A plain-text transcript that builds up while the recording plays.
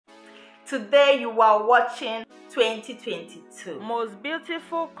Today you are watching 2022 most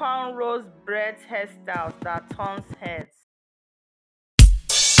beautiful cornrows braids hairstyles that turns heads.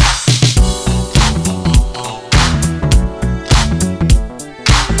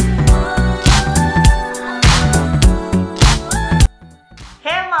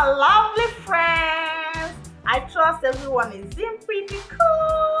 Hey my lovely friends, I trust everyone is doing pretty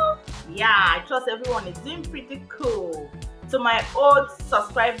cool. Yeah, I trust everyone is doing pretty cool. To my old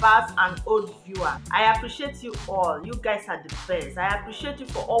subscribers and old viewers, I appreciate you all. You guys are the best. I appreciate you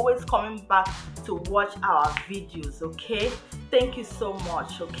for always coming back to watch our videos. Okay, thank you so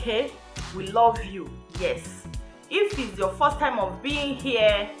much. Okay, we love you. Yes, if it's your first time of being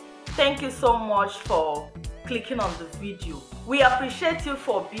here, thank you so much for clicking on the video. We appreciate you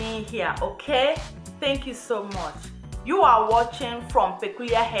for being here. Okay, thank you so much. You are watching from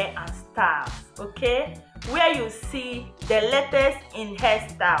Peculiar Hair and Styles, okay, where you see the latest in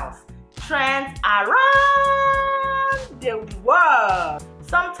hairstyles, trends around the world.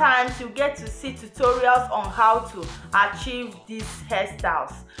 Sometimes you get to see tutorials on how to achieve these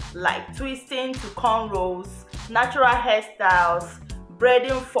hairstyles, like twisting to cornrows, natural hairstyles,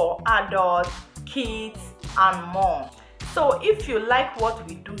 braiding for adults, kids, and more. So if you like what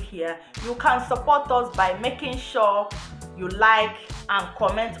we do here, you can support us by making sure you like and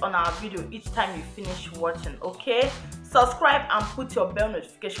comment on our video each time you finish watching. Okay, subscribe and put your bell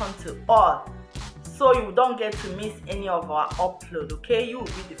notification to all so you don't get to miss any of our upload. Okay, you will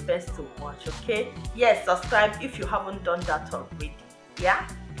be the first to watch. Okay, yes, subscribe if you haven't done that already. Yeah,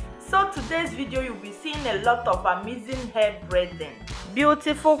 so today's video you'll be seeing a lot of amazing hair braiding,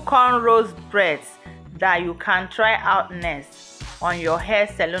 Beautiful cornrows braids that you can try out next on your hair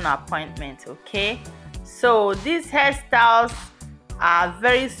salon appointment. Okay, so these hairstyles are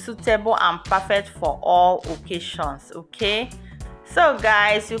very suitable and perfect for all occasions. Okay, so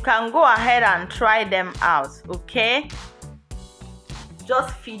guys, you can go ahead and try them out. Okay,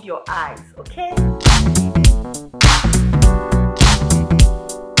 just feed your eyes. Okay,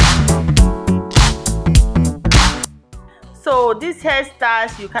 so these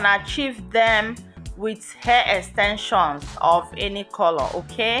hairstyles, you can achieve them with hair extensions of any color.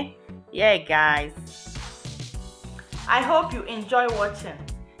 Okay, yeah guys, I hope you enjoy watching.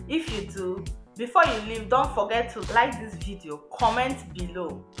 If you do, before you leave, don't forget to like this video, comment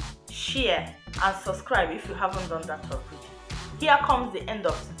below, share and subscribe if you haven't done that already. Here comes the end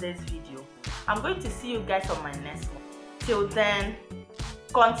of today's video. I'm going to see you guys on my next one. Till then,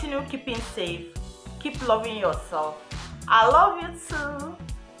 continue keeping safe, keep loving yourself. I love you too.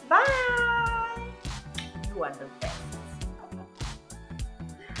 Bye. You are the best.